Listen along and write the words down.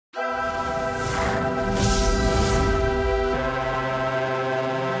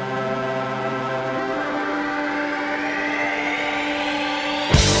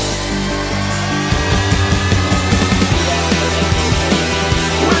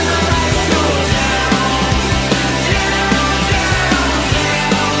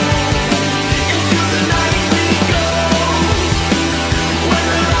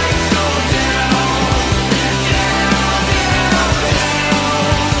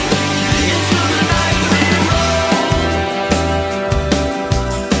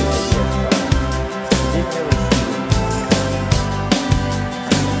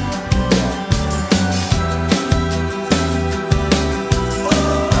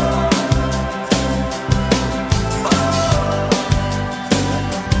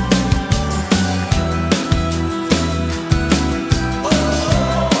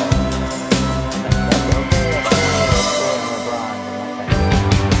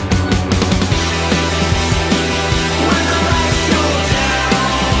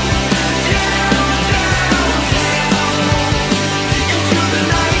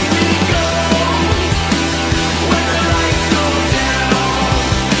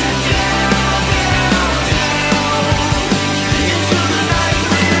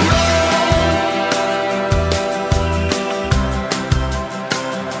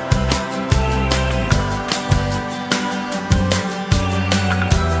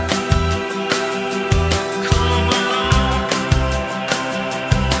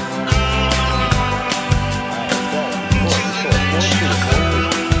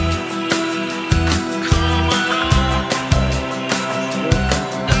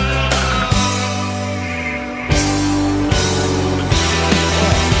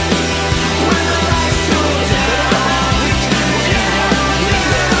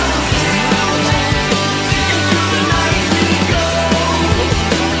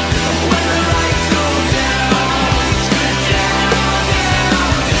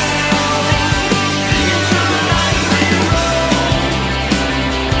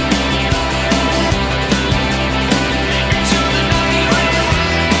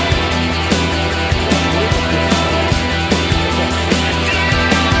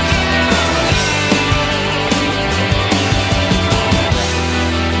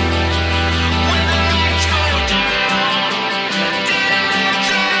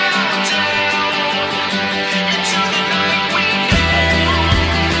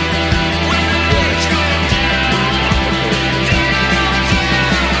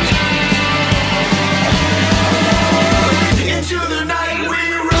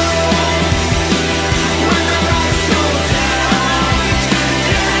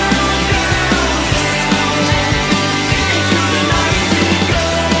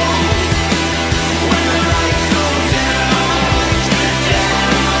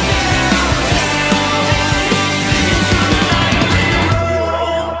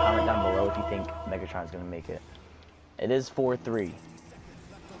It is 4-3.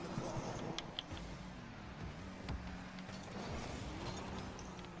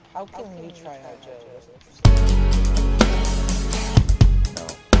 How can we try out, Joe? No.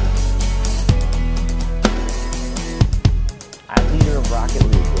 I'm leader of Rocket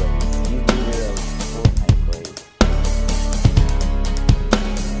League Blaze. You leader of Fortnite Blaze.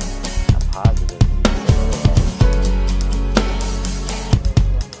 I'm positive.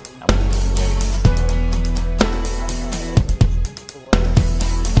 I'm leading Blaze.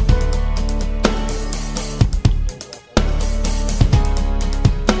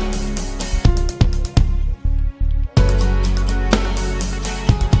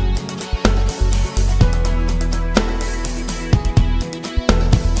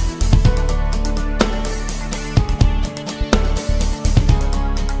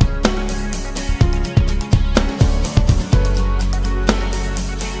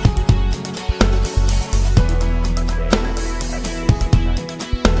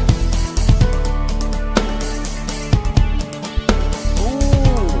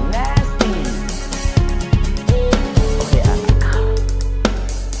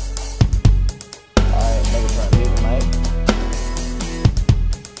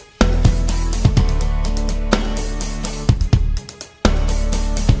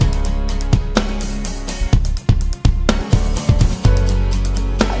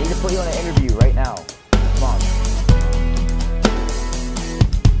 Put you on an interview right now. Come on.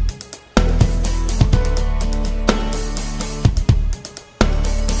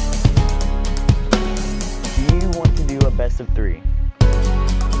 Do you want to do a best of 3?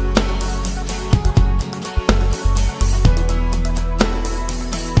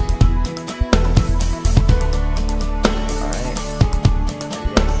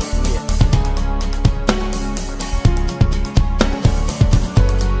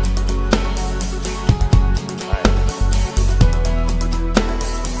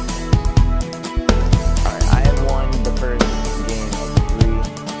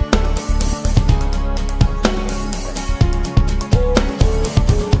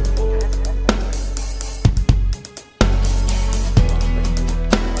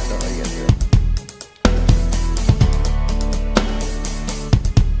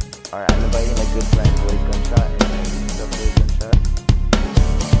 Alright, I'm inviting my good friend Blaze Gunshot and the Blaze Gunshot.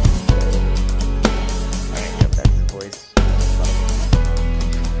 Alright, yep, that's his voice.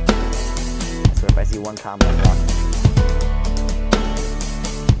 So if I see one comment, I'm blocking.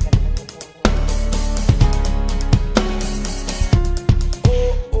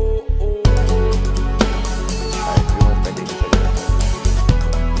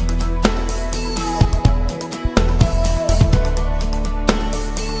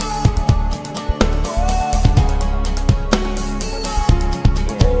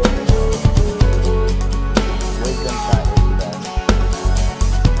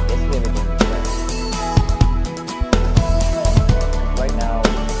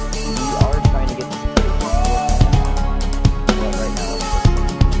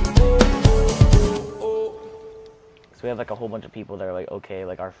 So we have like a whole bunch of people that are like, okay,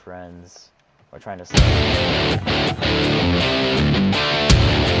 like our friends. We're trying to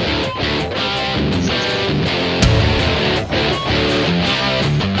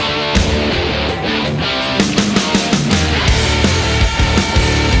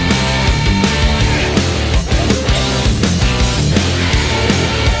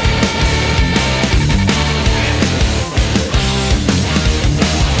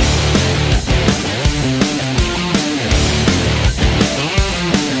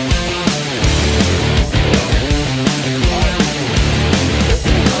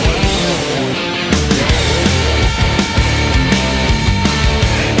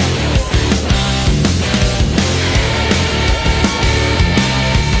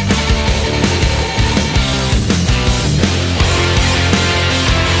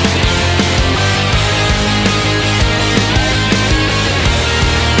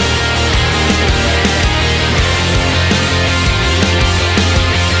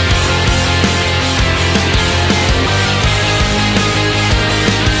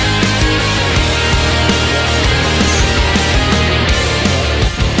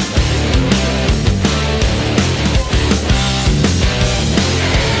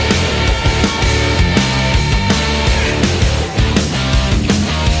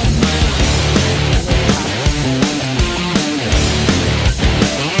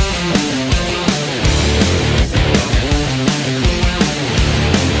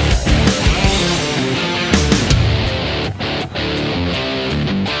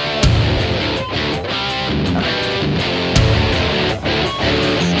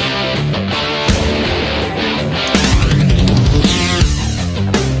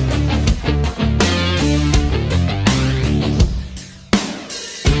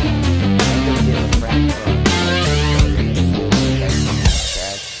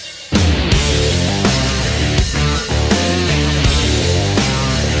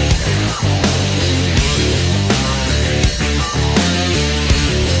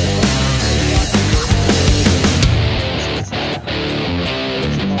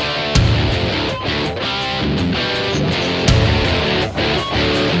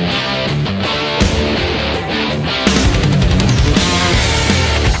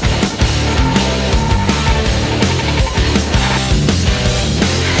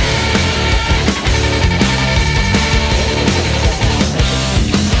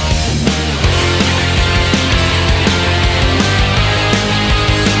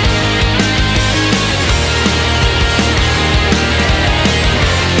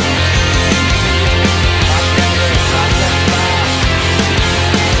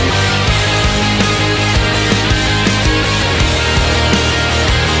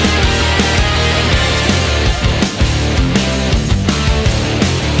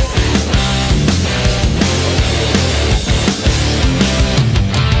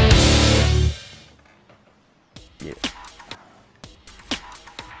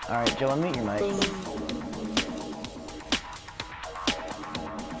Alright, Joe, unmute your mic.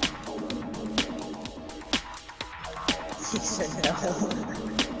 He said no.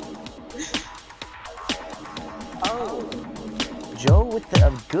 Oh. Joe with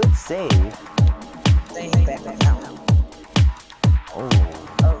a good save. They ain't back up now. Oh.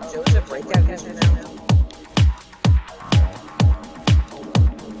 Oh, Joe's a breakout user now.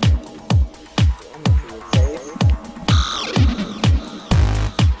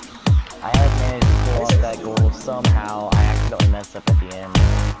 I have managed to pull off that goal somehow. I accidentally messed up at the end.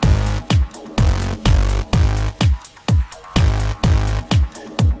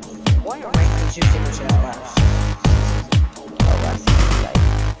 Why are rankings you finish out last? Oh, I see.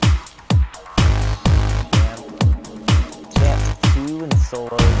 Champ 2 in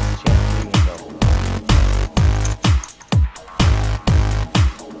solos, champ 3 in doubles.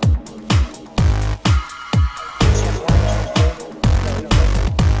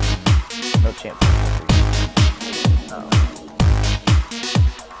 No champ 3. Oh.